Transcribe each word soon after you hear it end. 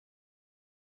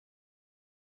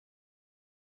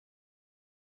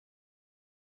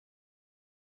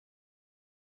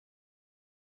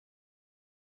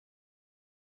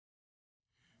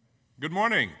Good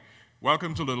morning.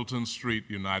 Welcome to Littleton Street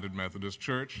United Methodist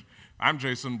Church. I'm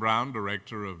Jason Brown,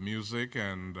 Director of Music,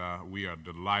 and we are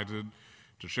delighted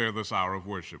to share this hour of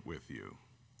worship with you.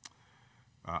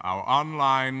 Our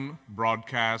online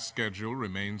broadcast schedule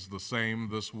remains the same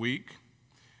this week,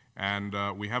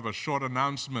 and we have a short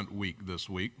announcement week this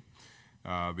week.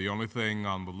 The only thing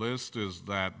on the list is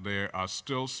that there are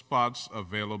still spots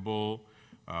available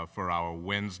for our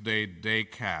Wednesday day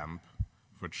camp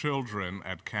for children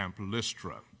at Camp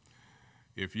Lystra.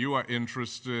 If you are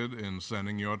interested in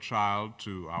sending your child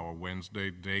to our Wednesday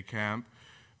day camp,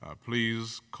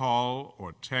 please call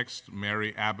or text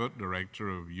Mary Abbott, Director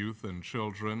of Youth and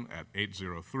Children, at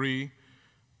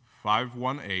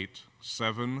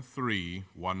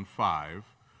 803-518-7315,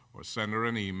 or send her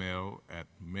an email at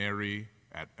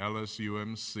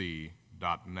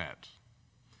mary@lsumc.net.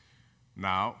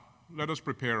 Now, let us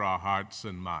prepare our hearts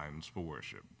and minds for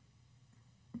worship.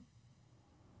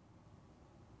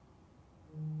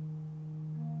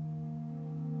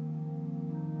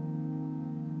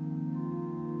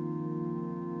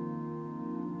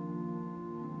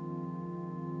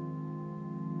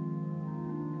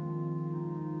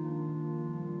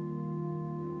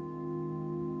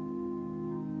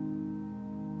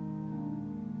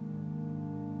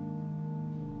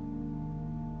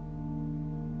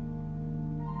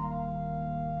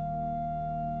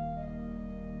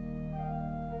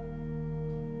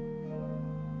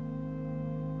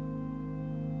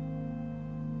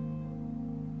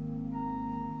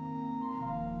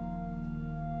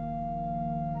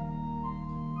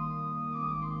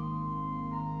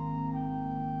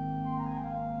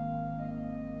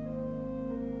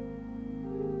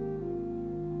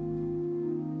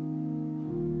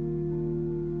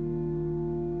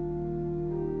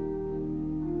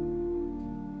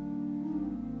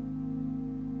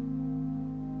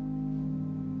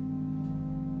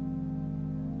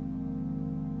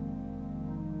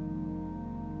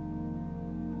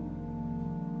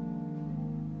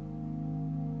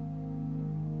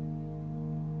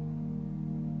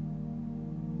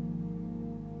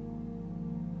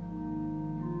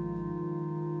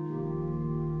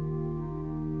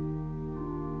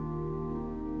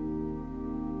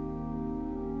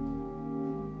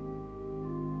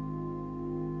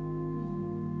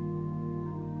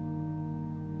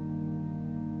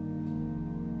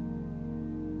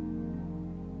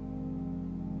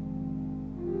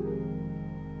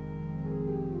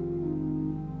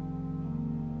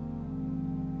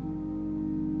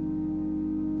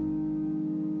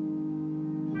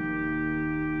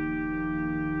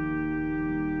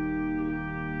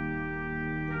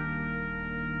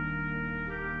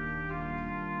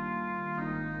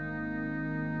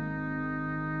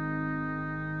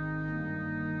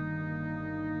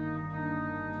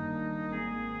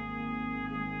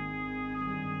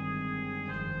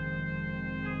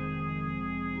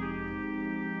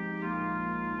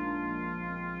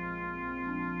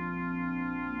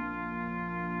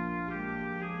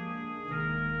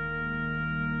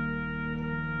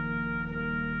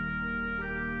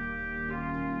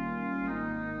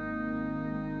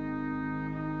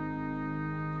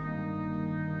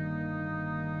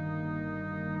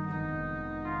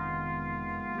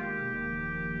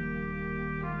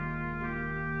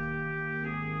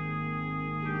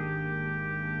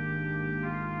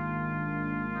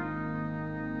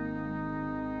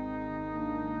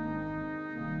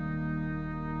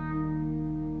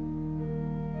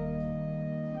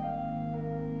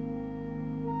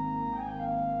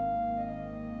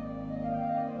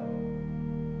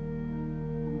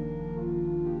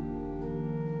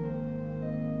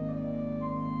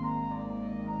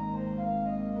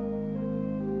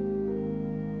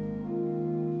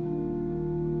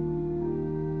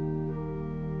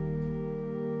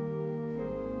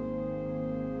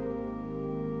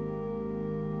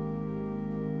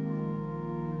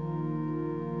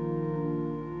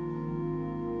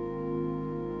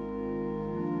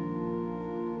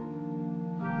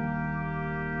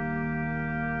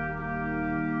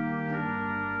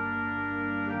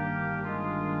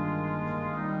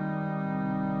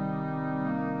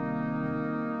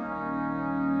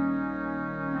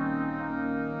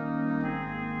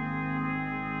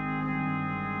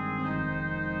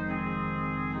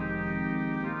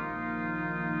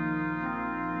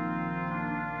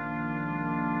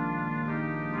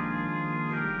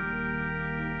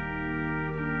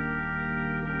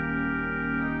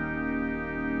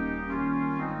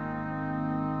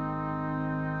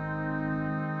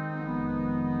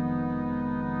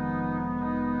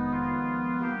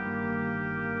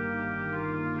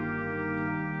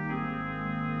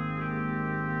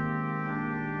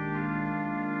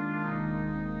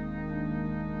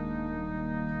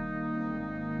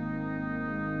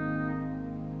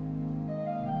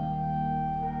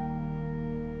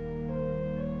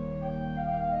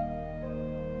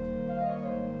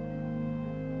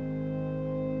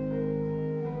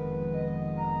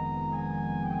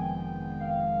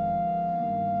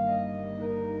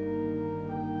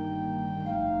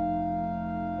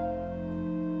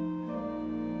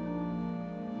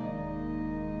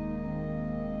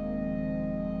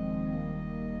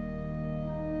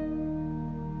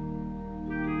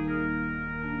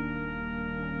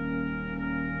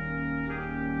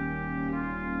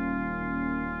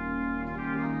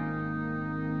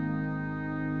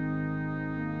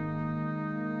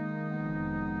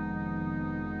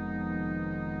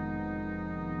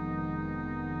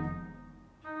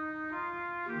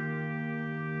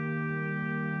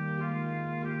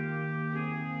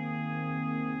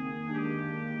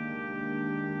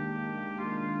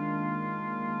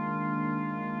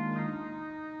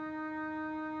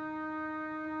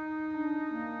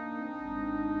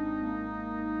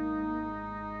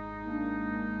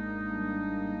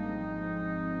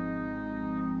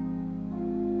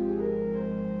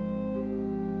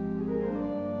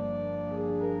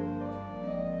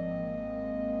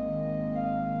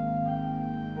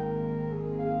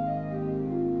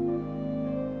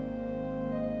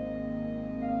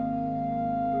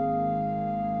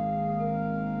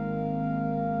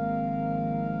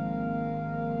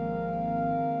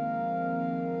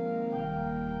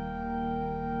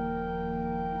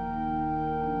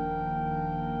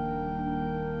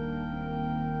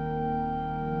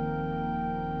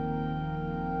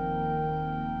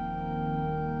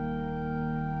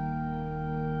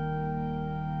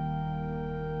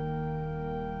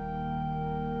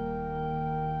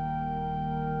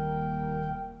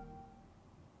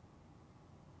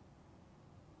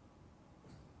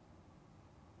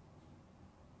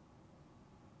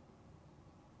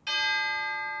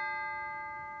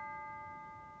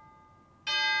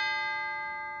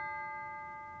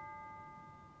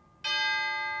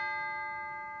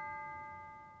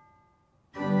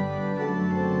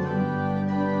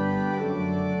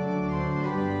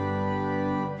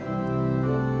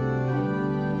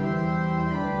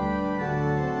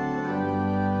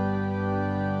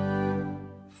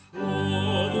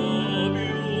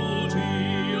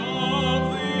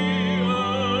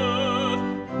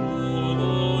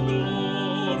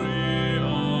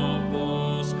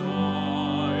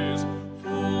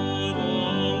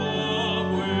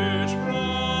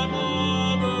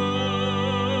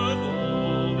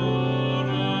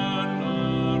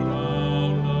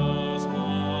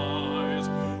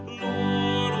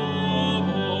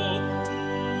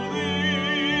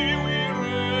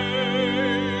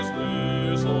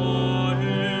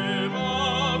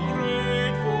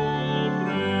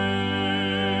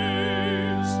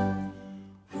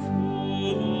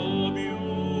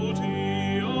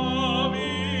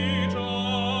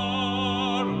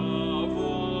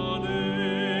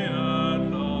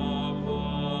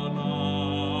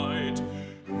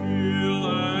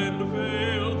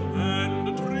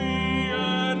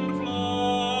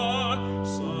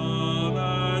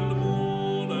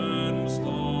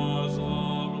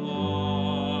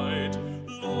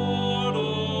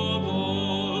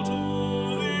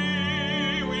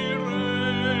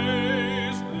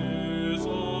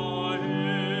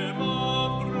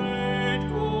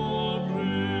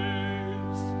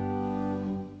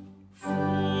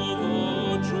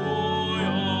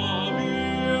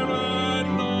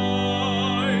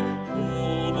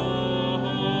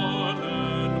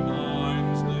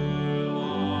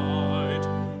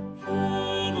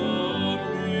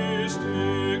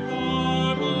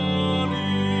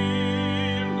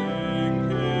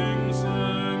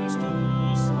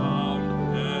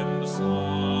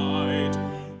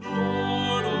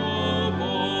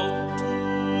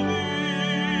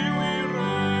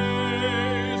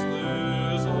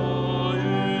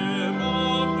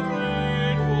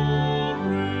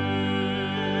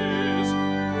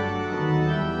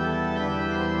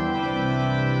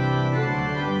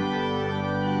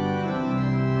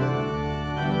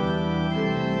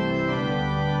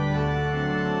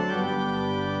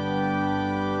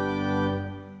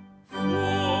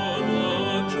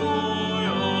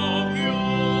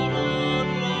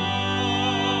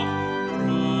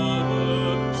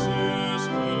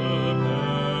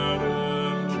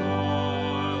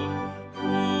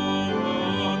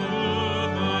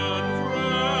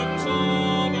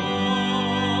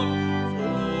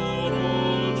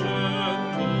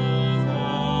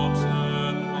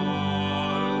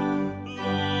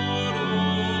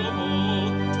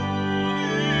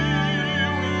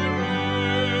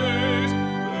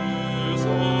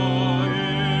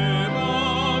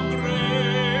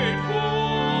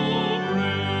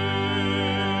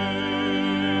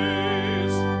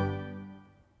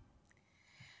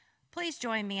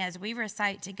 join me as we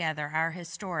recite together our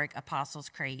historic Apostles'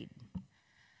 Creed.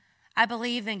 I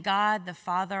believe in God, the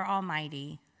Father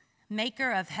Almighty,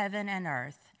 maker of heaven and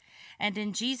earth, and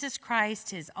in Jesus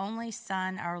Christ, his only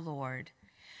Son, our Lord,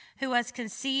 who was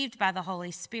conceived by the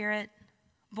Holy Spirit,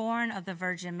 born of the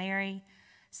Virgin Mary,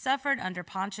 suffered under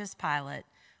Pontius Pilate,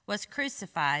 was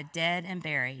crucified, dead, and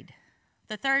buried.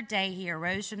 The third day he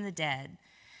arose from the dead.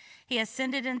 He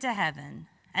ascended into heaven,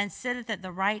 and sitteth at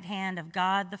the right hand of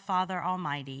God the Father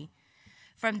Almighty.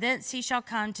 From thence he shall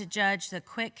come to judge the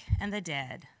quick and the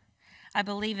dead. I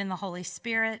believe in the Holy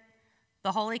Spirit,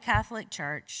 the Holy Catholic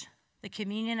Church, the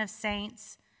communion of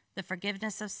saints, the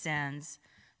forgiveness of sins,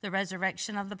 the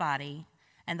resurrection of the body,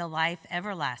 and the life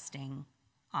everlasting.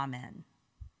 Amen.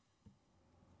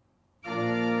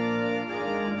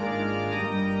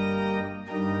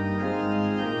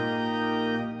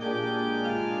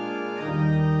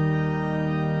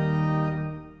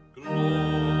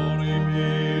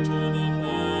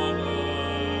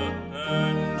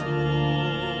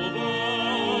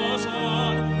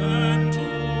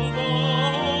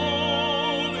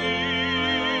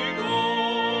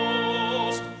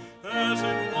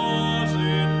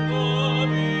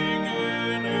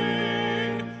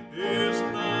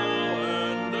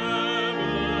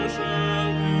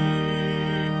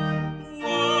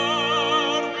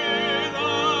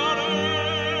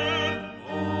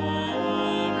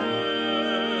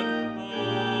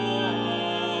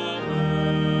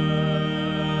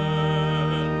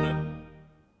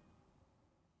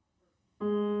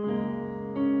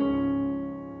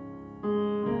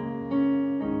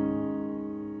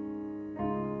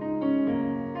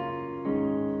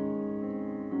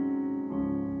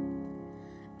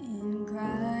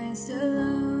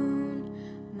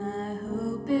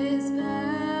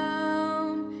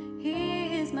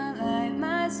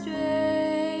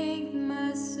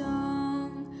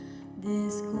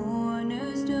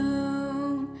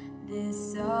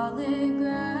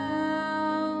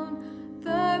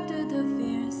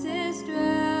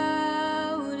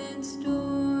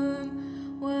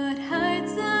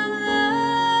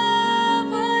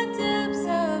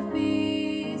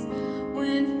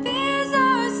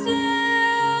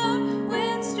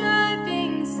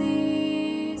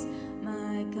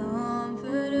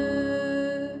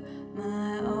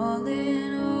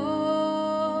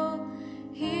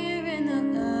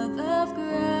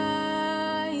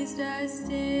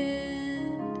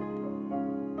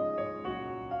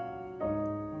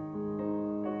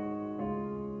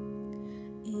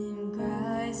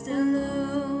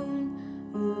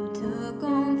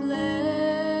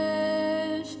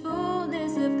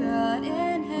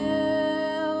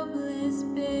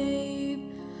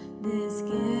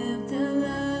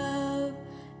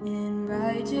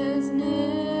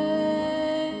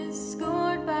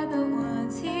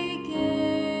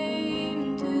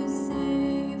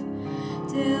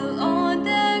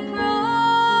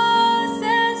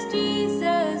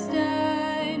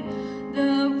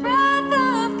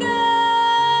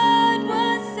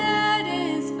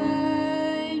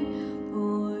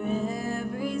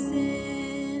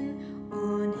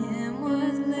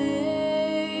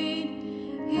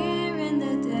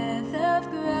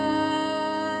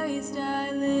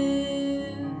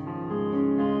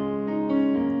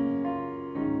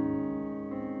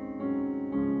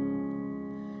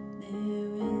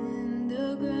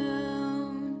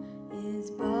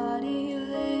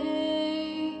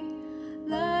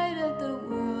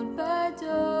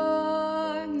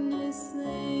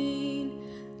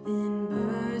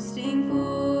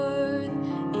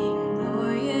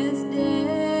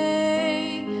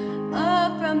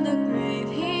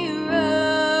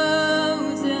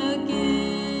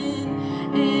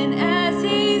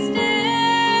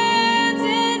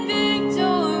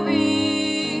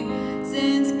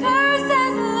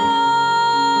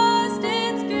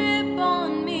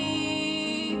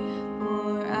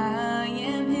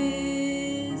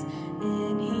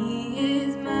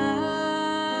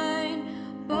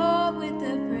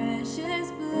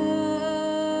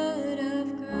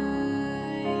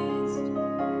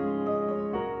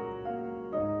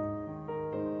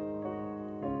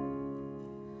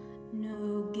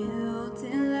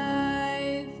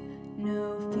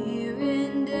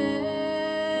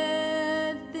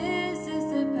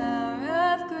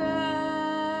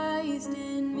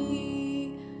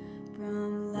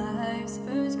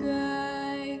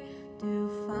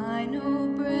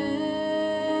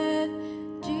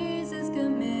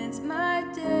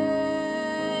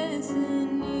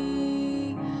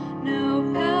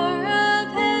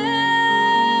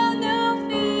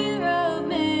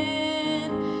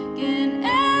 Can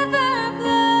ever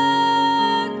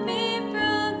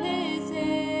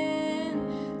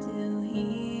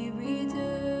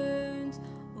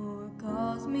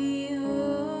calls me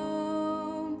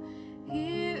home.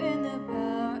 Here in the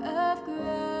power of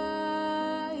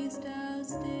Christ I'll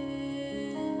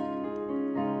stand.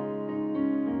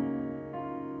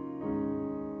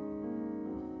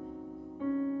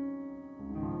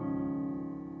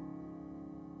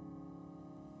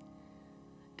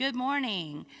 Good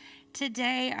morning.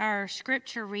 Today, our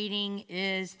scripture reading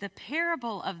is the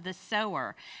parable of the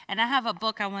sower. And I have a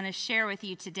book I want to share with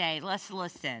you today. Let's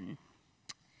listen.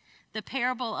 The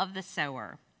parable of the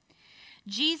sower.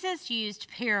 Jesus used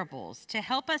parables to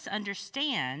help us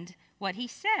understand what he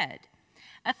said.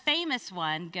 A famous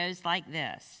one goes like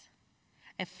this.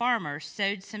 A farmer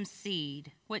sowed some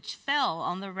seed, which fell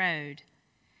on the road,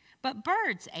 but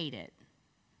birds ate it.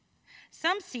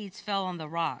 Some seeds fell on the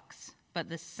rocks, but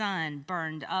the sun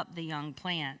burned up the young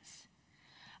plants.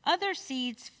 Other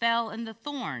seeds fell in the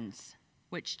thorns,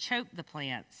 which choked the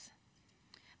plants.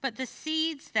 But the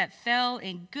seeds that fell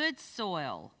in good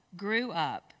soil grew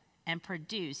up and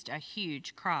produced a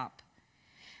huge crop.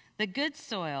 The good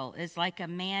soil is like a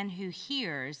man who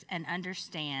hears and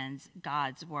understands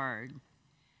God's word.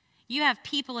 You have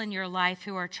people in your life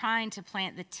who are trying to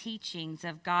plant the teachings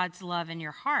of God's love in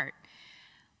your heart.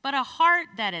 But a heart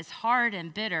that is hard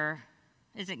and bitter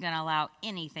isn't going to allow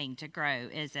anything to grow,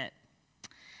 is it?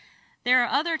 There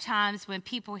are other times when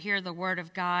people hear the word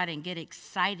of God and get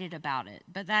excited about it,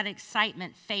 but that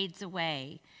excitement fades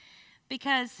away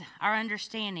because our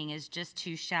understanding is just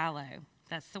too shallow.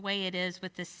 That's the way it is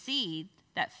with the seed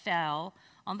that fell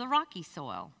on the rocky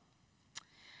soil.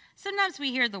 Sometimes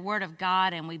we hear the word of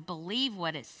God and we believe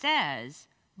what it says,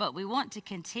 but we want to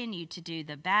continue to do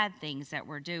the bad things that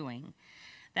we're doing.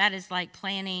 That is like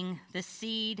planting the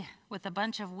seed with a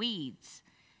bunch of weeds.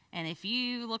 And if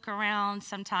you look around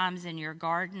sometimes in your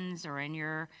gardens or in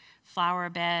your flower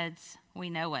beds, we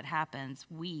know what happens.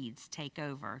 Weeds take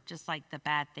over, just like the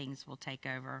bad things will take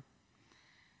over.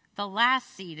 The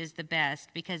last seed is the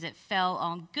best because it fell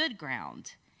on good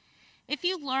ground. If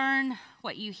you learn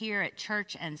what you hear at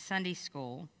church and Sunday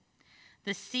school,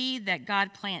 the seed that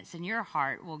God plants in your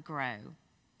heart will grow.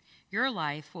 Your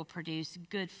life will produce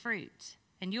good fruit,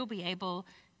 and you'll be able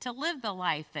to live the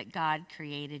life that God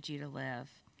created you to live.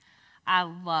 I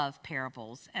love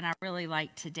parables, and I really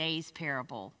like today's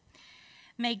parable.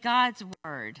 May God's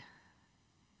word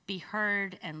be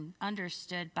heard and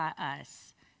understood by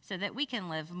us so that we can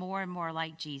live more and more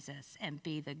like Jesus and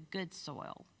be the good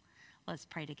soil. Let's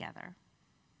pray together.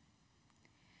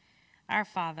 Our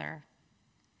Father,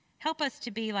 help us to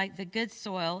be like the good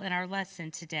soil in our lesson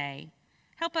today.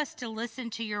 Help us to listen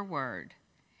to your word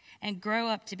and grow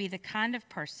up to be the kind of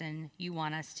person you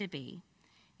want us to be.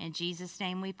 In Jesus'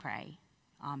 name we pray.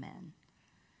 Amen.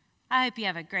 I hope you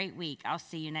have a great week. I'll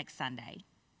see you next Sunday.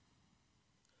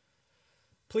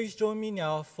 Please join me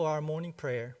now for our morning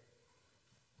prayer.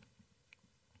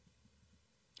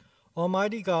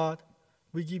 Almighty God,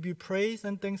 we give you praise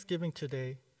and thanksgiving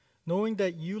today, knowing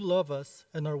that you love us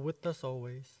and are with us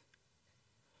always.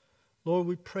 Lord,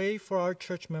 we pray for our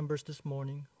church members this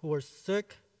morning who are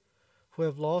sick, who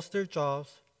have lost their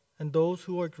jobs, and those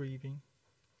who are grieving.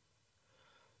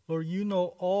 Lord, you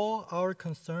know all our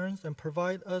concerns and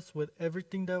provide us with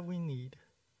everything that we need.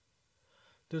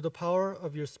 Through the power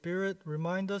of your Spirit,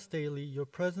 remind us daily your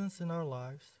presence in our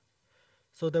lives,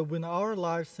 so that when our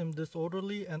lives seem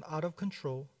disorderly and out of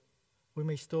control, we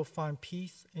may still find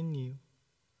peace in you,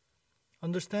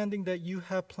 understanding that you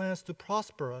have plans to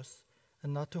prosper us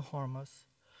and not to harm us,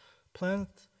 plans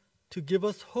to give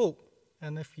us hope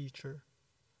and a future.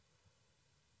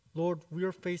 Lord, we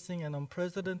are facing an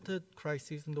unprecedented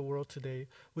crisis in the world today,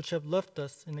 which have left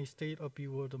us in a state of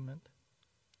bewilderment.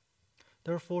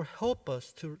 Therefore, help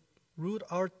us to root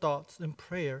our thoughts in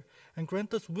prayer and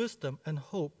grant us wisdom and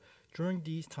hope during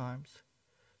these times,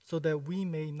 so that we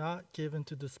may not give in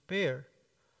to despair,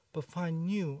 but find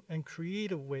new and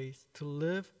creative ways to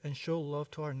live and show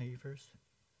love to our neighbors,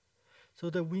 so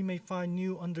that we may find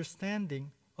new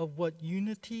understanding of what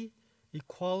unity,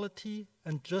 equality,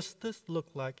 and justice look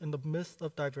like in the midst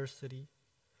of diversity,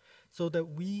 so that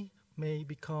we may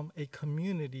become a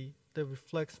community that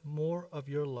reflects more of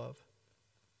your love.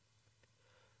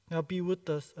 Now be with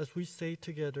us as we say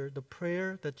together the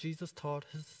prayer that Jesus taught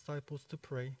his disciples to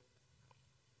pray.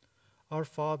 Our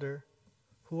Father,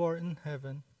 who art in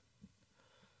heaven,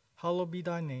 hallowed be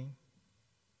thy name.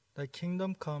 Thy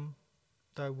kingdom come,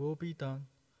 thy will be done,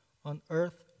 on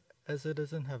earth as it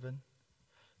is in heaven.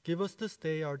 Give us this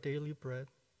day our daily bread,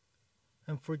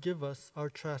 and forgive us our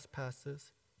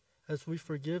trespasses, as we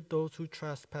forgive those who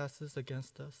trespass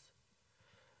against us.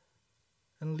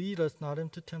 And lead us not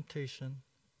into temptation,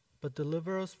 but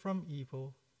deliver us from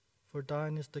evil. For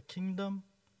thine is the kingdom,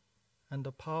 and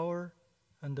the power,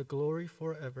 and the glory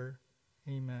forever.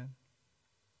 Amen.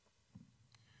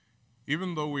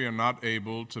 Even though we are not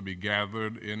able to be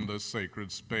gathered in this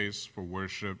sacred space for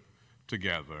worship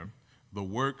together, the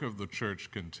work of the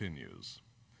church continues.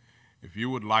 If you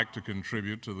would like to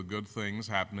contribute to the good things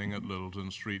happening at Littleton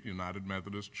Street United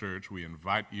Methodist Church, we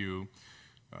invite you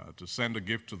to send a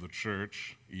gift to the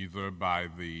church, either by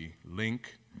the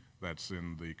link that's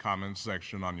in the comments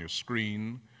section on your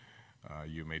screen.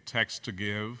 You may text to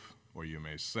give, or you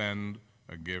may send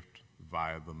a gift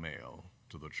via the mail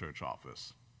to the church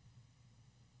office.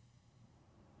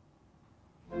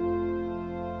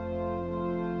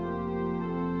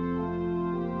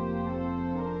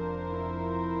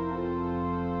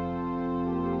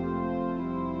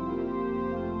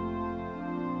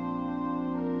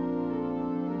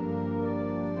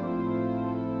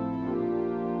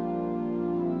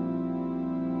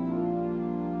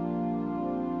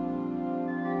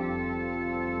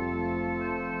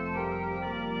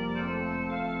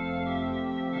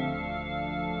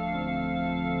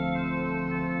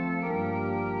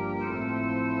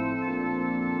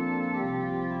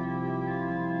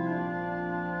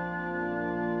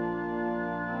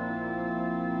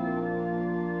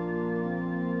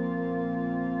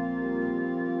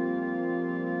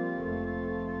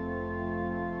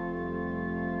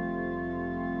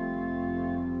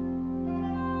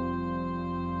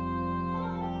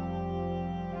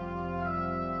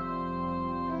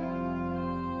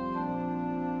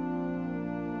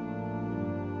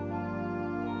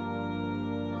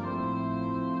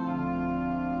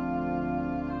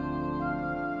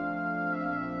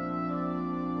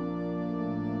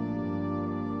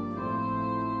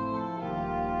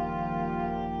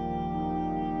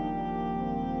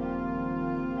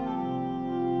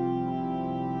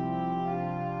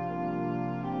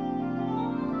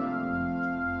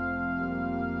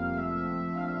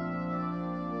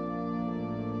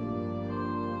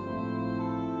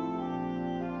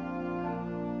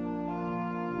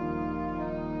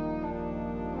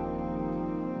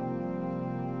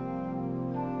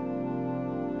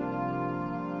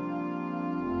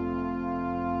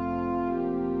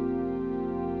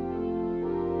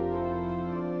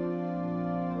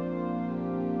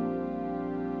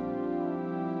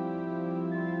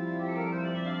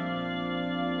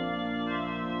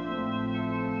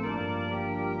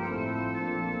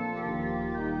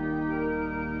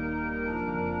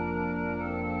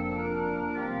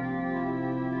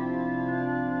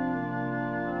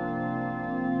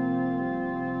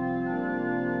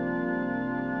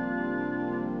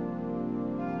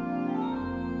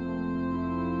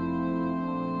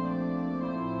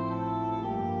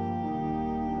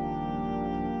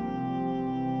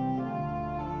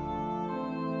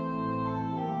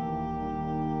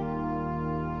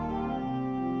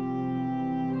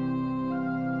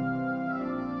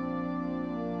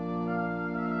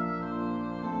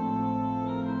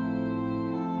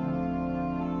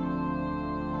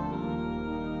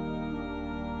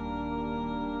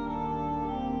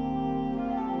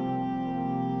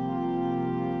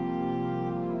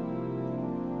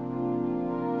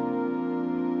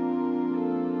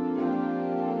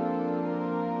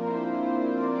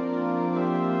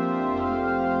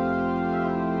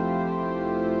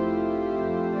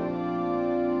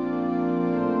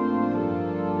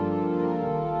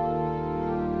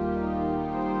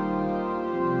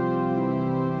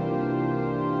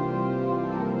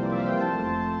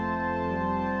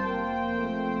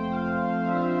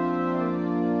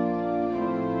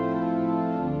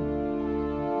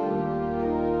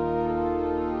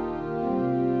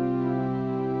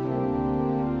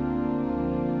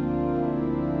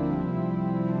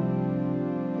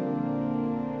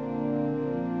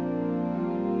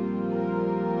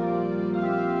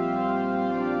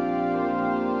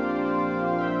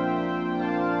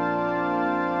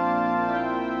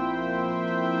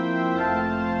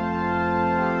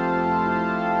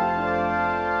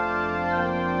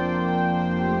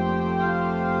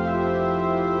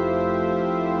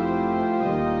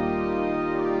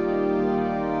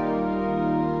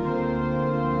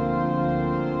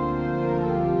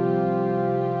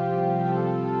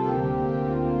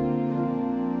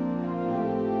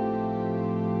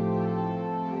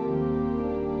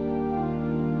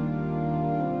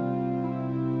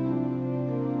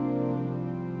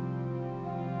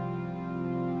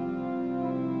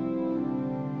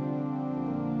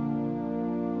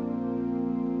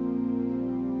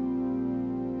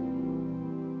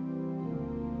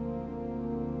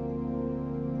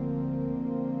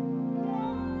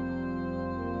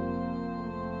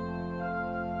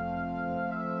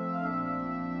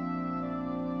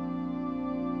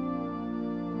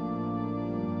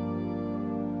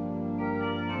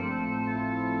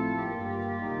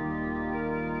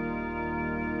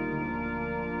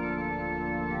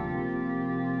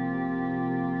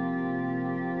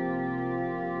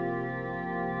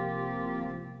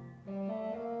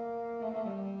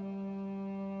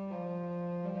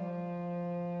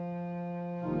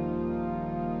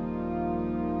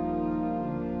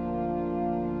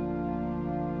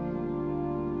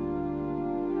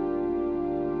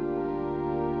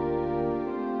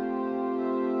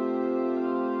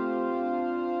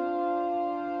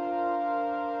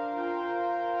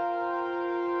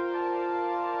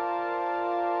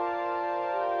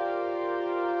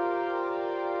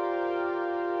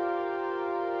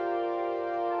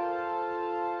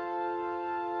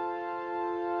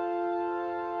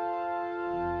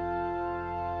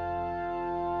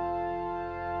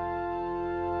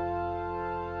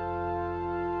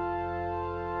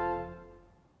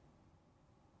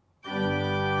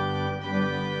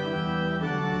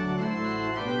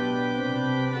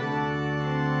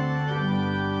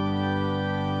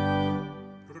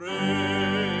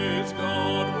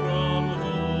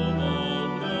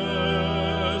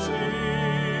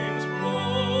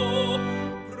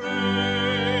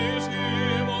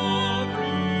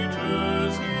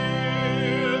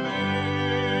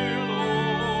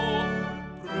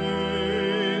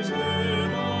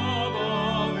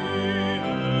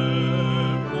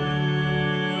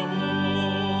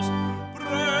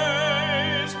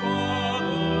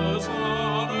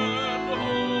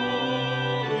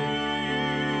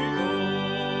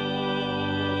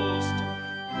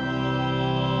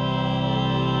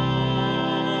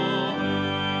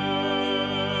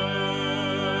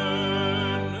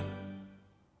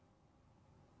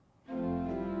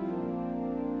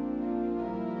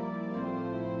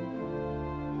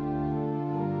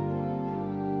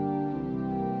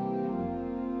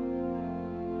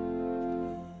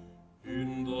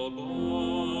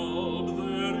 bulb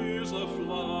there is a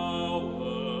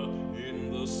flower,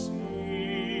 in the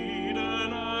seed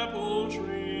an apple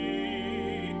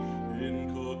tree,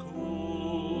 in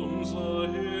cocoons a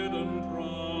hidden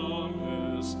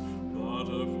promise,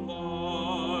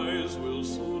 butterflies will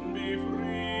soon be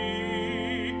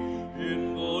free,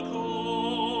 in the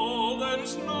cold and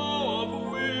snow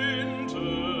of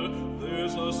winter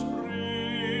there's a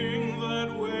spring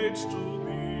that waits to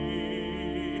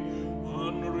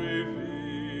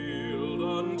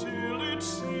until its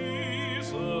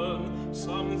season,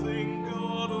 something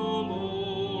God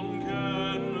alone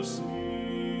can see.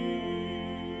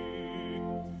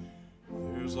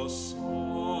 There's a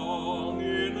song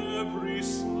in every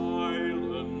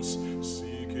silence,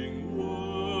 seeking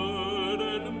word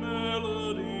and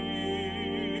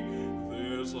melody.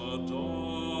 There's a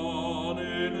dawn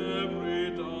in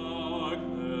every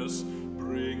darkness,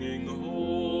 bringing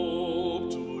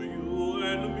hope to you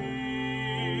and me.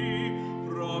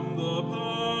 From the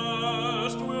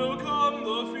past will come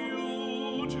the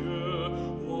future,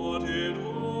 what it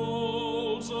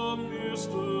holds a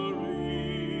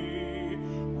mystery,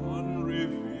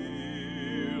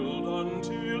 unrevealed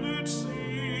until its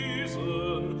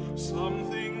season,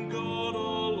 something God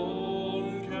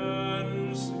alone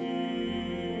can see.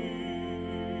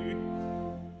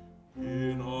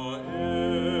 In our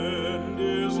end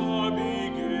is our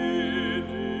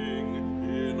beginning,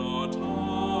 in our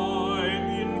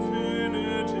time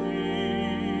infinity,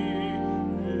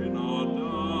 in our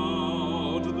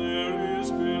doubt there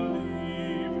is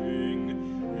believing,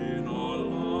 in our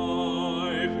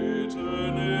life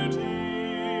eternity,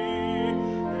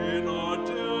 in our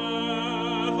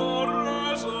death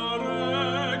a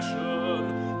resurrection,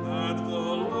 at the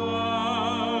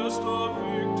last a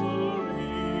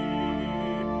victory,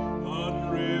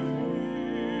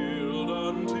 unrevealed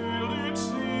until its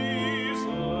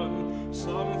season,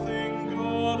 something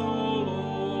God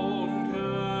alone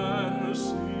can see.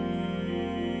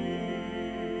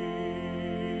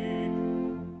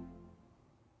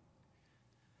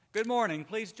 Good morning.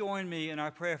 Please join me in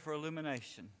our prayer for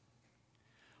illumination.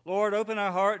 Lord, open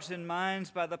our hearts and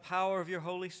minds by the power of your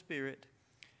Holy Spirit,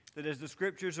 that as the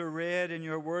Scriptures are read and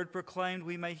your word proclaimed,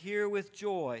 we may hear with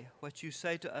joy what you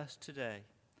say to us today.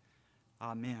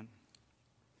 Amen.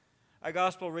 Our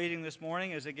gospel reading this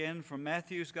morning is again from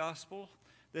Matthew's Gospel,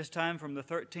 this time from the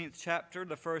 13th chapter,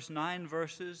 the first 9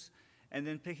 verses, and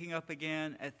then picking up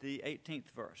again at the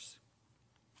 18th verse.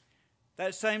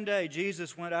 That same day,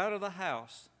 Jesus went out of the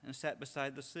house and sat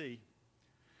beside the sea.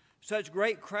 Such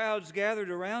great crowds gathered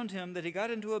around him that he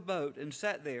got into a boat and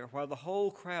sat there while the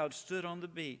whole crowd stood on the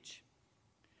beach.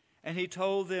 And he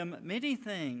told them many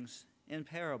things in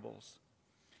parables,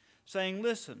 saying,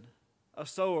 "Listen, a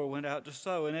sower went out to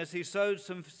sow, and as he sowed,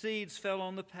 some seeds fell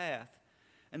on the path,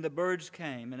 and the birds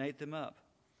came and ate them up.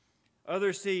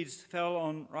 Other seeds fell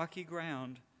on rocky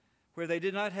ground, where they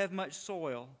did not have much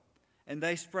soil, and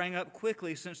they sprang up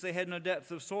quickly, since they had no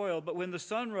depth of soil. But when the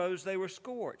sun rose, they were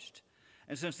scorched,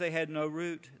 and since they had no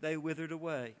root, they withered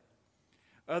away.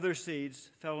 Other seeds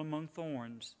fell among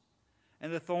thorns,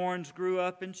 and the thorns grew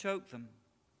up and choked them.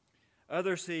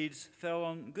 Other seeds fell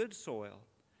on good soil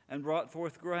and brought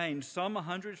forth grain, some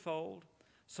 100-fold,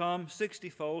 some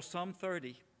 60-fold, some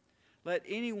 30. Let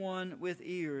anyone with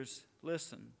ears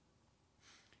listen."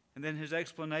 And then his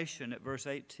explanation at verse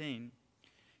 18.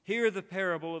 "Hear the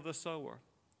parable of the sower.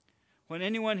 When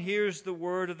anyone hears the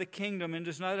word of the kingdom and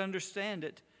does not understand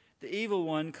it, the evil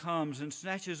one comes and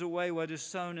snatches away what is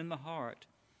sown in the heart.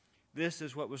 This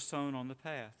is what was sown on the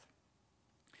path.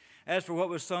 As for what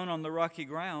was sown on the rocky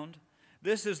ground,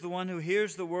 this is the one who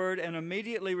hears the word and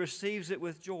immediately receives it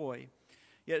with joy.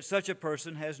 Yet such a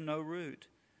person has no root,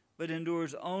 but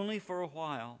endures only for a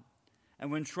while.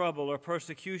 And when trouble or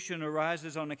persecution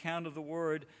arises on account of the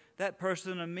word, that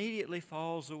person immediately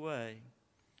falls away.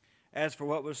 As for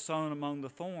what was sown among the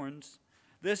thorns,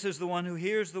 this is the one who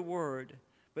hears the word,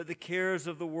 but the cares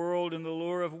of the world and the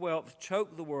lure of wealth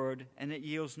choke the word, and it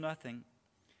yields nothing.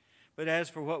 But as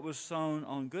for what was sown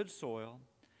on good soil,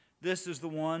 this is the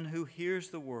one who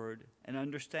hears the word and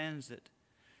understands it,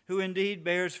 who indeed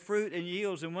bears fruit and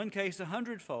yields, in one case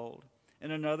 100-fold,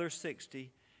 in another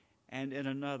 60, and in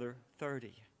another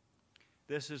 30.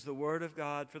 This is the word of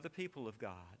God for the people of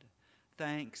God.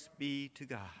 Thanks be to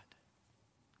God."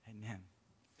 Amen.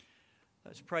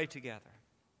 Let's pray together.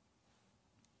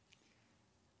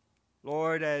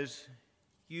 Lord, as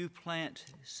you plant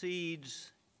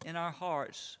seeds in our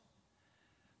hearts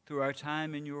through our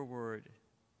time in your word,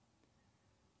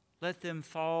 let them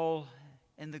fall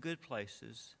in the good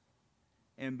places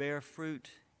and bear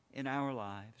fruit in our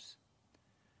lives.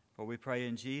 For we pray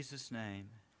in Jesus' name,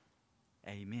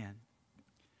 Amen.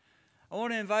 I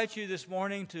want to invite you this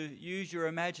morning to use your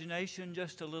imagination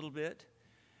just a little bit,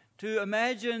 to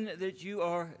imagine that you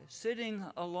are sitting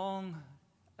along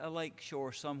a lake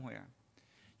shore somewhere.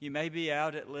 You may be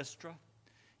out at Lystra.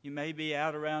 You may be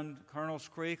out around Colonel's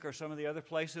Creek or some of the other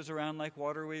places around Lake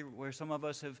Wateree where some of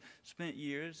us have spent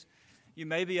years. You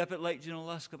may be up at Lake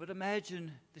Junaluska, but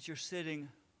imagine that you're sitting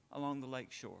along the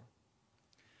lake shore.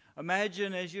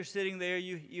 Imagine as you're sitting there,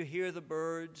 you hear the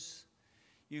birds.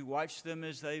 You watch them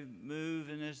as they move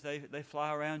and as they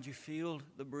fly around. You feel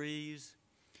the breeze.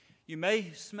 You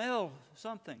may smell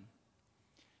something.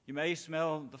 You may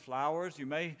smell the flowers. You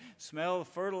may smell the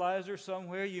fertilizer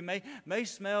somewhere. You may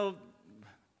smell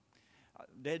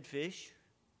dead fish.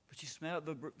 But you smell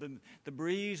the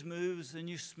breeze moves, and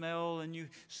you smell and you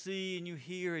see and you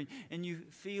hear and you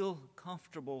feel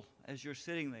comfortable as you're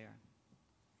sitting there.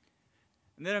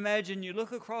 And then imagine you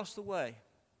look across the way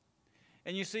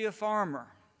and you see a farmer,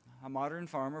 a modern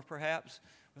farmer perhaps,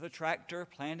 with a tractor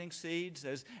planting seeds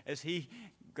as he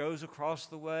goes across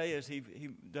the way, as he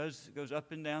goes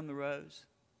up and down the rows.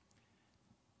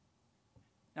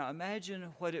 Now imagine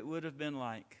what it would have been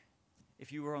like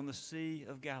if you were on the Sea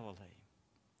of Galilee.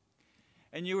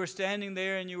 And you were standing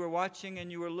there and you were watching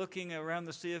and you were looking around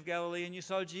the Sea of Galilee and you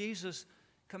saw Jesus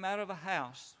come out of a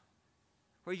house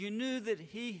where you knew that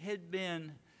he had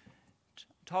been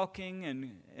talking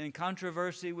and in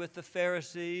controversy with the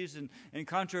Pharisees and in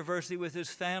controversy with his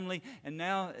family, and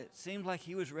now it seemed like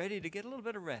he was ready to get a little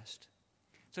bit of rest.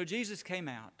 So Jesus came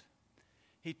out.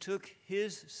 He took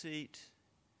his seat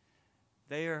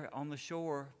there on the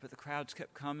shore, but the crowds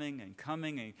kept coming, and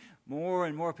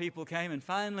more people came, and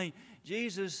finally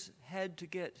Jesus had to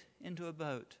get into a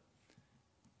boat,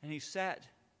 and he sat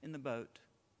in the boat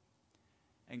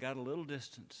and got a little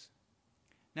distance.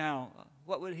 Now,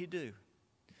 what would he do?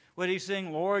 Would he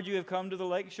sing, "Lord, you have come to the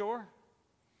lake shore"?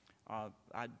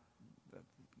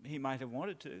 He might have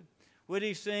wanted to. Would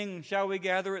he sing, "Shall we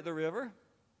gather at the river"?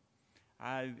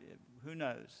 Who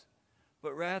knows?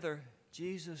 But rather,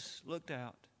 Jesus looked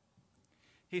out.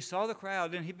 He saw the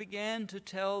crowd and he began to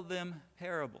tell them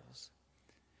parables.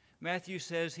 Matthew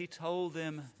says he told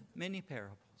them many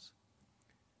parables.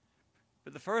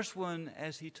 But the first one,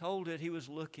 as he told it, he was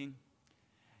looking.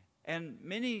 And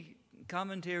many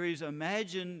commentaries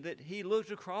imagine that he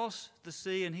looked across the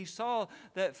sea and he saw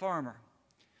that farmer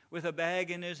with a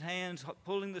bag in his hands,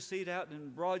 pulling the seed out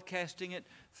and broadcasting it,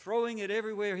 throwing it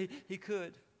everywhere he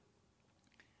could.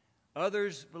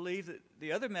 Others believe that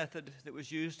the other method that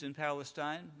was used in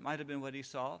Palestine might have been what he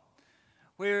saw,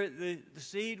 where the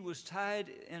seed was tied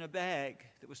in a bag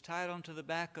that was tied onto the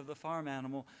back of the farm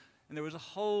animal, and there was a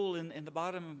hole in the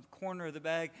bottom corner of the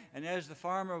bag, and as the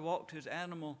farmer walked his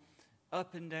animal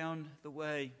up and down the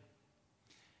way,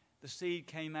 the seed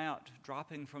came out,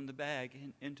 dropping from the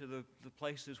bag into the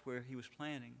places where he was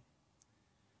planting.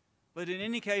 But in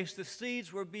any case, the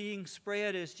seeds were being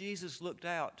spread as Jesus looked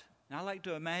out. And I like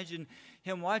to imagine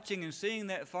him watching and seeing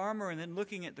that farmer and then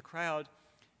looking at the crowd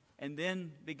and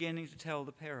then beginning to tell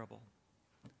the parable.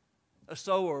 A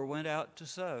sower went out to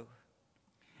sow.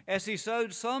 As he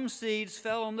sowed, some seeds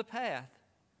fell on the path,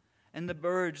 and the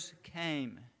birds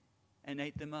came and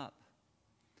ate them up.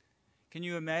 Can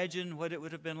you imagine what it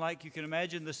would have been like? You can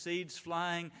imagine the seeds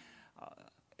flying.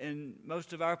 In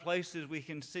most of our places, we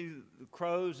can see the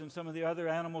crows and some of the other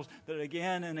animals that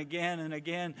again and again and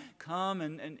again come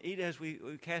and eat as we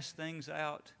cast things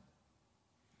out.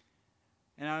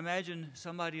 And I imagine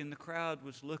somebody in the crowd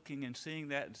was looking and seeing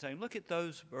that and saying, "Look at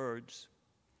those birds.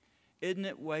 Isn't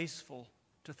it wasteful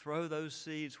to throw those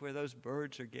seeds where those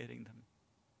birds are getting them?"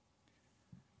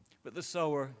 But the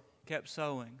sower kept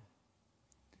sowing.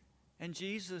 And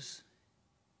Jesus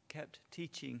kept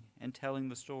teaching and telling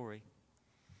the story.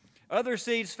 Other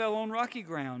seeds fell on rocky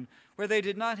ground where they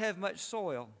did not have much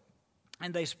soil,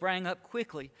 and they sprang up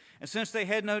quickly. And since they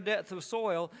had no depth of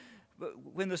soil, but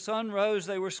when the sun rose,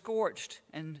 they were scorched,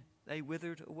 and they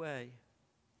withered away.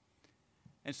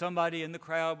 And somebody in the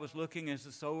crowd was looking as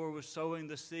the sower was sowing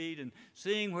the seed and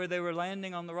seeing where they were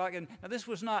landing on the rock. And now this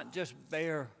was not just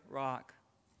bare rock.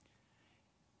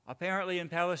 Apparently in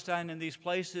Palestine, in these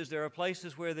places, there are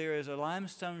places where there is a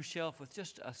limestone shelf with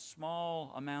just a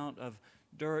small amount of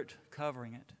dirt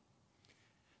covering it.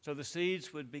 So the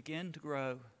seeds would begin to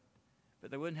grow, but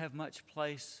they wouldn't have much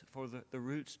place for the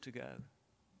roots to go.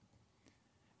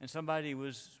 And somebody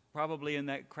was probably in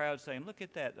that crowd saying, "Look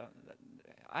at that.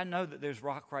 I know that there's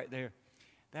rock right there.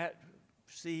 That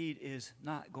seed is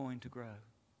not going to grow."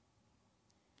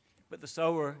 But the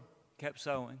sower kept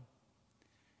sowing.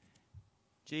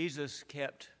 Jesus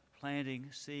kept planting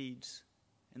seeds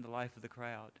in the life of the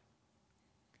crowd.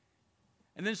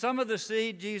 And then some of the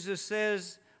seed, Jesus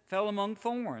says, fell among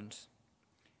thorns,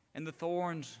 and the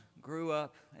thorns grew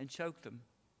up and choked them.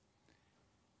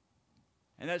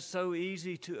 And that's so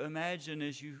easy to imagine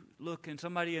as you look, and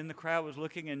somebody in the crowd was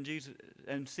looking and Jesus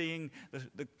and seeing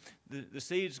the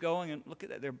seeds going, and look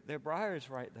at that, they're briars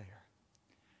right there.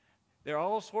 There are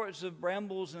all sorts of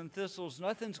brambles and thistles.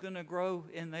 Nothing's going to grow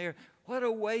in there. What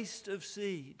a waste of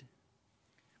seed.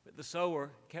 But the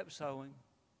sower kept sowing.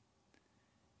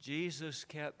 Jesus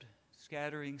kept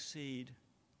scattering seed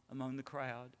among the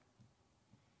crowd.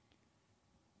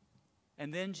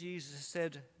 And then Jesus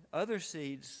said other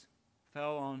seeds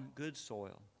fell on good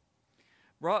soil,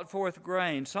 brought forth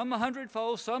grain, some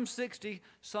 100-fold, some 60,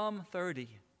 some 30.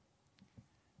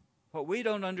 What we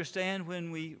don't understand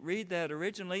when we read that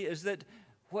originally is that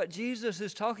what Jesus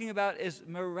is talking about is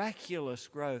miraculous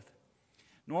growth.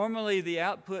 Normally, the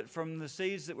output from the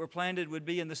seeds that were planted would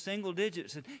be in the single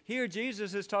digits. And here,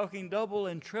 Jesus is talking double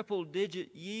and triple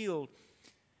digit yield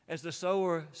as the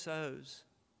sower sows.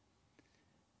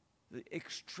 The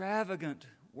extravagant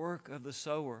work of the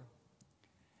sower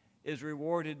is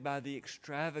rewarded by the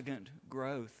extravagant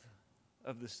growth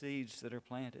of the seeds that are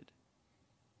planted.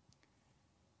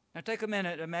 Now take a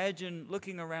minute, imagine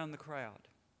looking around the crowd.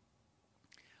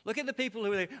 Look at the people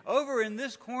who are there. Over in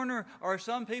this corner are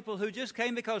some people who just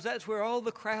came because that's where all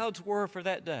the crowds were for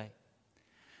that day.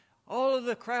 All of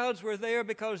the crowds were there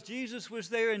because Jesus was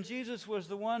there, and Jesus was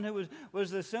the one who was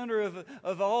the center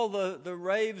of all the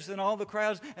raves and all the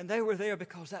crowds, and they were there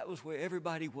because that was where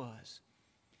everybody was.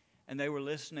 And they were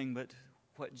listening, but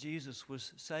what Jesus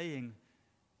was saying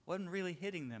wasn't really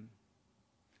hitting them.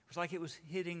 It was like it was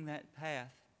hitting that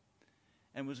path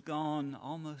and was gone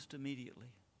almost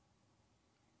immediately.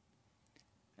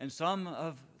 And some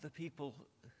of the people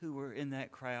who were in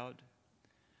that crowd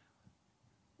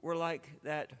were like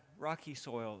that rocky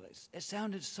soil. It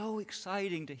sounded so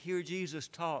exciting to hear Jesus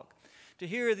talk, to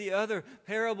hear the other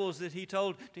parables that he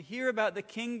told, to hear about the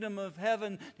kingdom of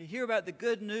heaven, to hear about the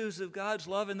good news of God's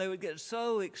love, and they would get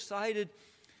so excited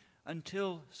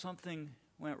until something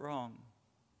went wrong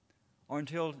or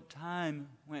until time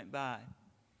went by.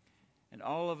 And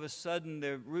all of a sudden,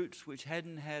 their roots, which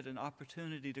hadn't had an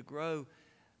opportunity to grow,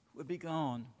 would be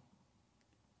gone,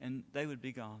 and they would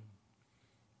be gone.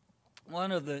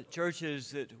 One of the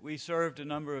churches that we served a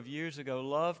number of years ago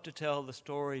loved to tell the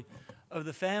story of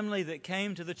the family that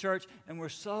came to the church and were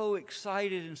so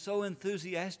excited and so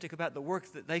enthusiastic about the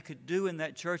work that they could do in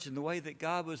that church and the way that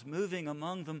God was moving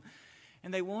among them.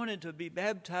 And they wanted to be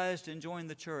baptized and join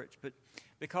the church, but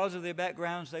because of their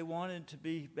backgrounds, they wanted to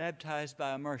be baptized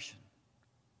by immersion.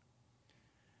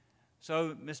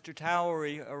 So Mr.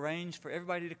 Towery arranged for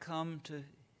everybody to come to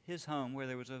his home where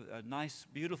there was a nice,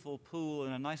 beautiful pool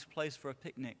and a nice place for a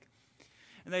picnic.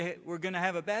 And they were going to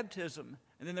have a baptism,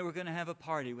 and then they were going to have a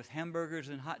party with hamburgers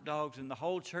and hot dogs, and the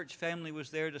whole church family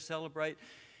was there to celebrate.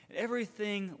 And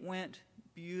everything went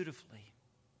beautifully.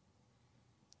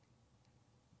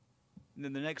 And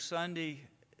then the next Sunday,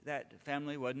 that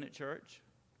family wasn't at church.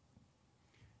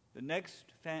 The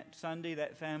next Sunday,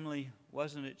 that family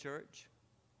wasn't at church.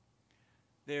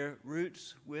 Their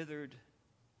roots withered,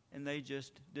 and they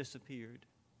just disappeared.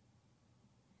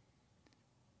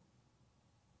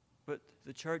 But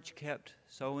the church kept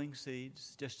sowing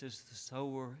seeds, just as the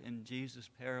sower in Jesus'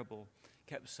 parable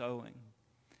kept sowing,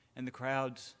 and the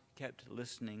crowds kept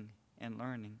listening and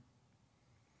learning.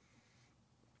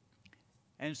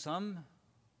 And some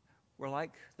were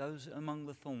like those among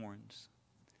the thorns.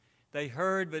 They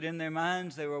heard, but in their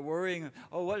minds they were worrying,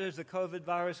 oh, what is the COVID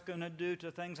virus going to do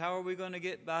to things? How are we going to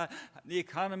get by? The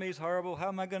economy is horrible. How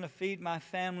am I going to feed my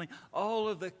family? All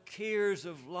of the cares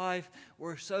of life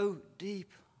were so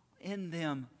deep in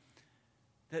them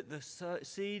that the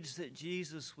seeds that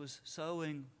Jesus was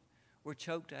sowing were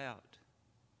choked out.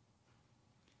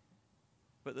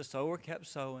 But the sower kept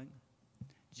sowing.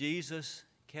 Jesus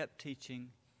kept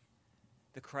teaching.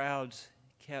 The crowds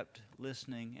kept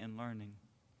listening and learning.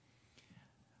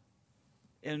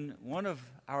 In one of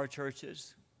our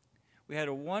churches, we had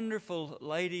a wonderful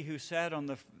lady who sat on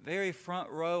the very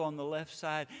front row on the left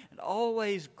side and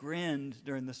always grinned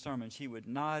during the sermon. She would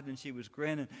nod and she was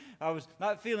grinning. I was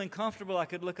not feeling comfortable. I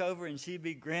could look over and she'd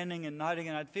be grinning and nodding,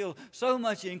 and I'd feel so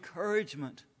much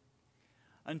encouragement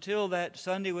until that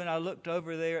Sunday when I looked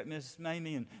over there at Miss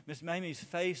Mamie, and Miss Mamie's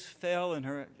face fell,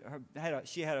 and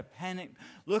she had a panicked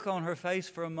look on her face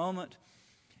for a moment.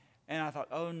 And I thought,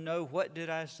 oh no, what did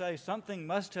I say? Something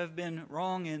must have been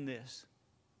wrong in this.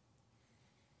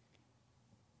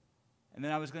 And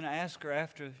then I was going to ask her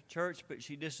after church, but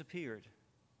she disappeared.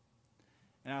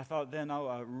 And I thought then, oh,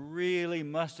 I really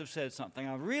must have said something.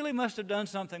 I really must have done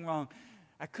something wrong.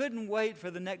 I couldn't wait for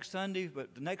the next Sunday,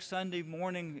 but the next Sunday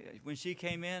morning when she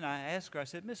came in, I asked her, I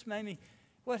said, Miss Mamie,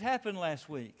 what happened last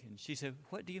week? And she said,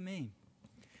 what do you mean?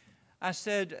 I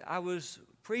said, I was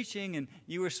preaching and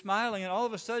you were smiling and all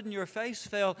of a sudden your face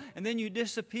fell and then you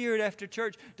disappeared after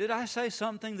church. Did I say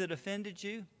something that offended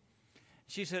you?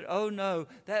 She said, oh no,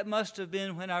 that must have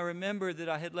been when I remembered that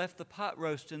I had left the pot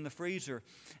roast in the freezer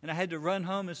and I had to run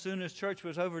home as soon as church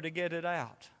was over to get it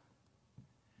out.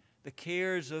 The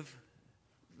cares of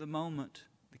the moment,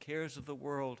 the cares of the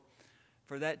world,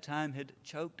 for that time had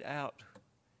choked out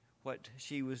what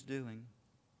she was doing.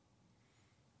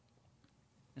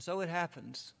 And so it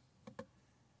happens.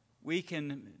 We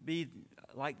can be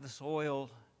like the soil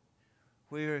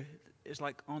where it's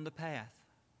like on the path,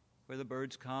 where the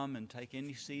birds come and take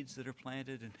any seeds that are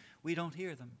planted and we don't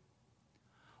hear them.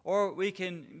 Or we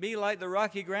can be like the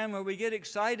rocky ground where we get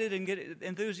excited and get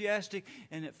enthusiastic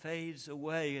and it fades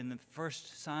away in the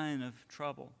first sign of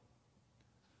trouble.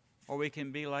 Or we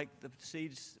can be like the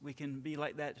seeds, we can be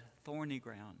like that thorny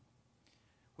ground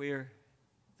where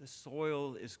the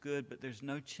soil is good, but there's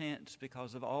no chance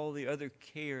because of all the other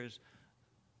cares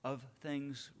of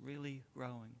things really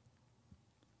growing.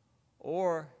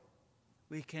 Or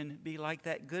we can be like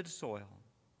that good soil,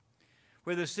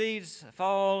 where the seeds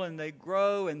fall and they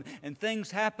grow and things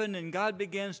happen and God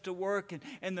begins to work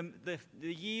and the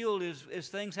yield is, as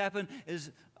things happen,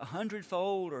 is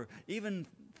 100-fold or even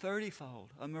 30-fold,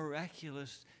 a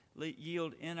miraculous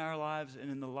yield in our lives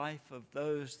and in the life of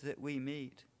those that we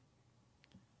meet.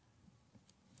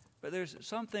 But there's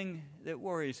something that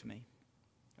worries me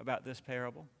about this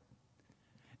parable.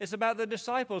 It's about the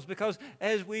disciples, because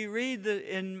as we read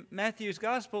in Matthew's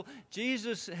gospel,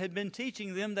 Jesus had been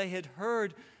teaching them. They had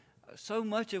heard so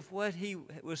much of what he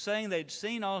was saying. They'd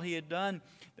seen all he had done.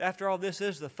 After all, this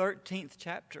is the 13th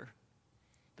chapter,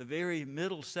 the very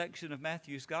middle section of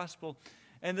Matthew's gospel,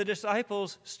 and the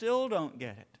disciples still don't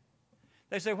get it.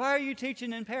 They say, why are you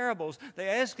teaching in parables? They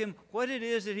ask him what it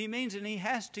is that he means, and he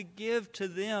has to give to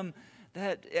them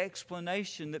that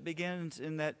explanation that begins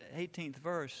in that 18th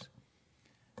verse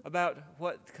about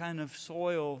what kind of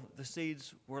soil the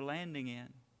seeds were landing in.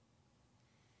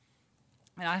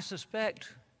 And I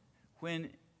suspect when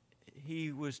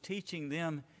he was teaching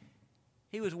them,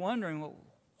 he was wondering, well,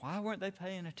 why weren't they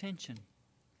paying attention?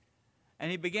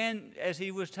 And he began, as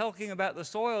he was talking about the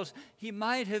soils, he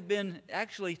might have been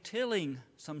actually tilling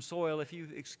some soil, if you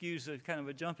excuse a kind of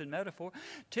a jump in metaphor,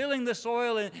 tilling the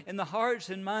soil in the hearts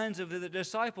and minds of the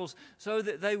disciples so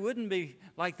that they wouldn't be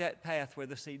like that path where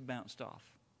the seed bounced off,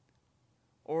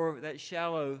 or that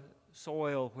shallow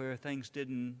soil where things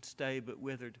didn't stay but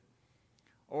withered,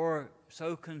 or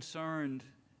so concerned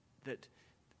that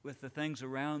with the things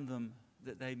around them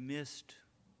that they missed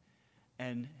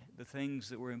and the things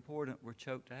that were important were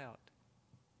choked out.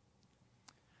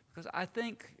 Because I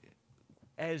think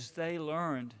as they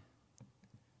learned,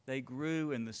 they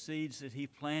grew, and the seeds that he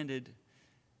planted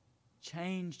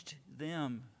changed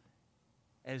them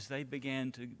as they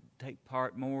began to take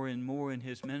part more and more in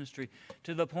his ministry,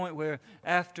 to the point where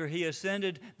after he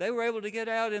ascended, they were able to get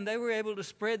out and they were able to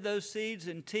spread those seeds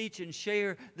and teach and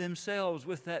share themselves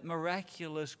with that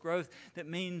miraculous growth that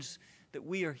means that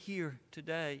we are here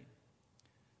today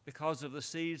because of the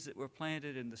seeds that were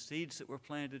planted and the seeds that were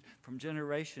planted from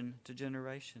generation to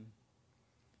generation.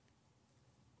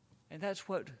 And that's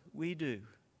what we do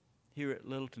here at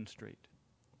Littleton Street.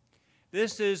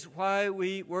 This is why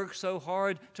we work so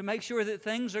hard to make sure that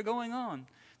things are going on.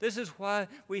 This is why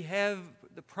we have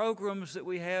the programs that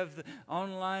we have, the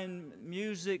online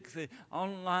music, the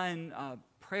online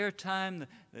prayer time,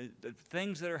 the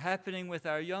things that are happening with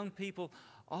our young people.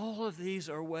 All of these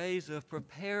are ways of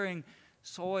preparing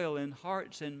soil in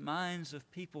hearts and minds of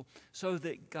people so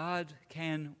that God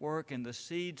can work and the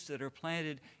seeds that are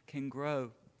planted can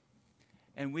grow.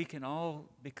 And we can all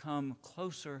become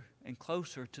closer and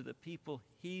closer to the people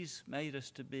He's made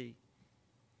us to be.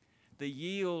 The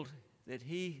yield that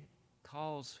He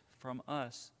calls from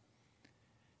us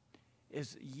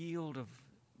is a yield of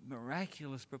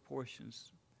miraculous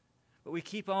proportions. But we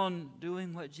keep on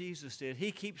doing what Jesus did.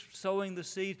 He keeps sowing the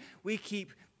seed.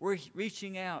 We're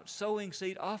reaching out, sowing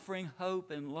seed, offering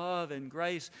hope and love and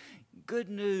grace, good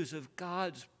news of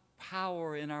God's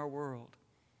power in our world.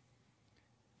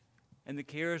 And the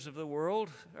cares of the world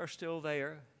are still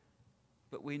there,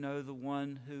 but we know the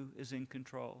one who is in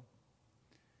control.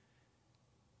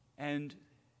 And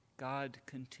God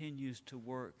continues to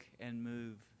work and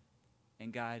move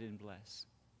and guide and bless.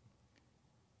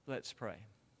 Let's pray.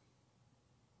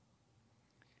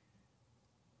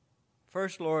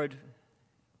 First, Lord,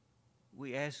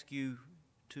 we ask you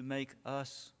to make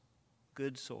us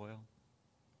good soil.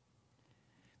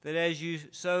 that as you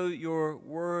sow your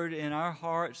word in our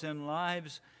hearts and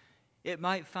lives, it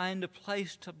might find a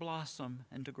place to blossom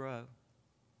and to grow.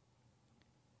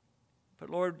 But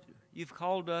Lord, you've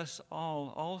called us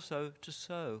all also to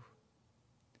sow.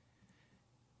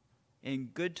 In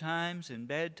good times and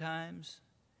bad times,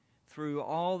 through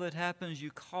all that happens, you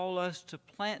call us to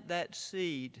plant that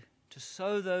seed, to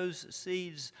sow those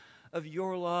seeds of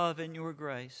your love and your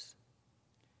grace.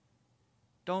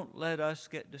 Don't let us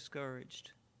get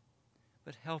discouraged,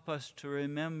 but help us to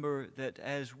remember that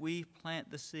as we plant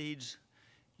the seeds,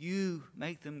 you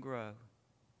make them grow.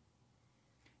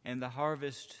 And the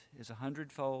harvest is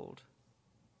 100-fold,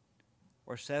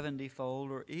 or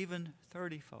 70-fold, or even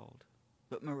 30-fold,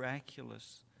 but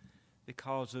miraculous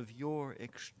because of your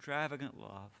extravagant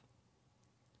love.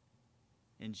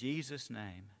 In Jesus'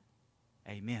 name,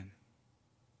 amen.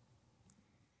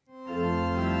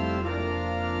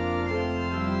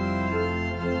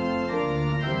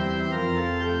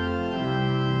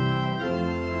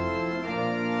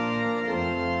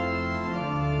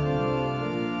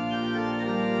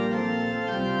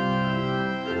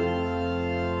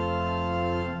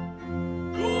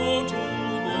 Go to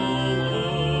the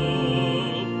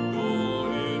world,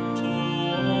 go into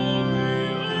all the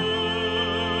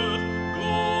earth,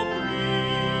 go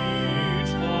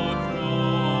preach the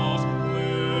cross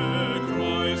where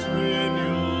Christ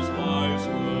renews life's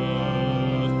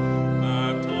worth,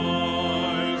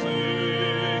 baptizing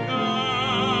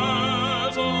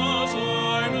as a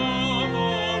sign of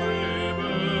the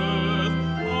rebirth.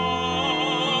 Hallelujah.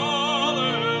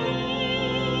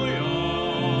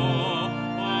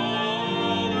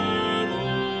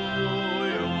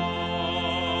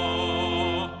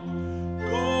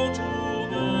 Go to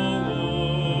the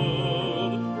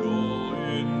world, go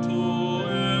into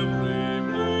every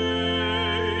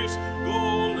place, go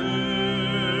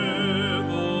live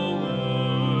the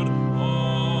word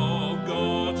of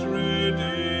God's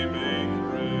redeeming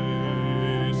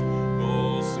grace,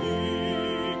 go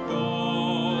seek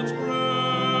God's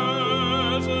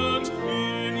presence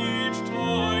in each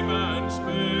time and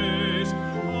space.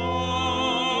 Hallelujah.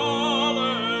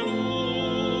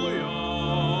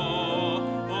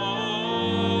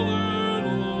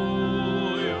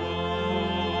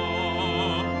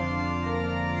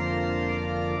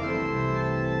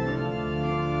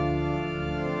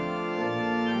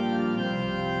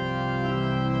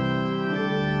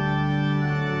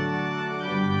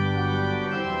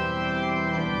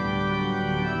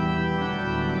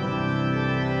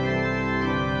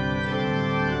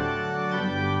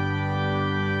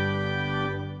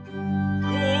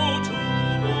 Go to the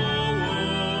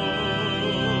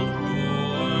world,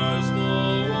 go as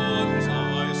the ones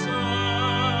I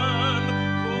send,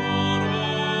 for I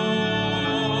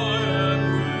am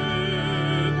with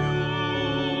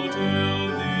you till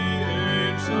the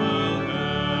age shall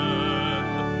end,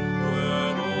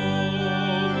 when all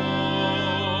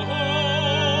the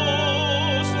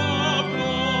hosts of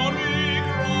glory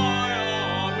cry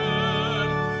Amen.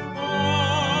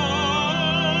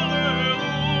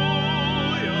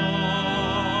 Hallelujah.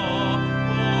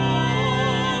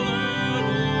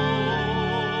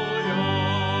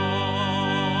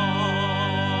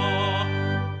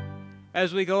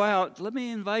 As we go out, let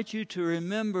me invite you to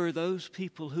remember those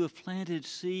people who have planted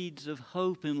seeds of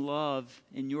hope and love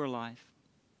in your life.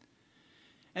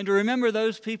 And to remember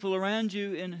those people around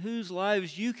you in whose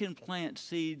lives you can plant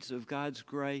seeds of God's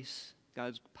grace,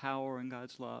 God's power, and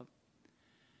God's love.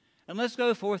 And let's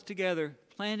go forth together,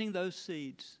 planting those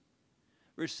seeds,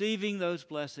 receiving those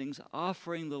blessings,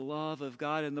 offering the love of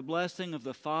God, and the blessing of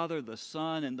the Father, the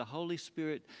Son, and the Holy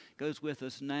Spirit goes with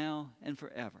us now and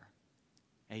forever.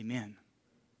 Amen.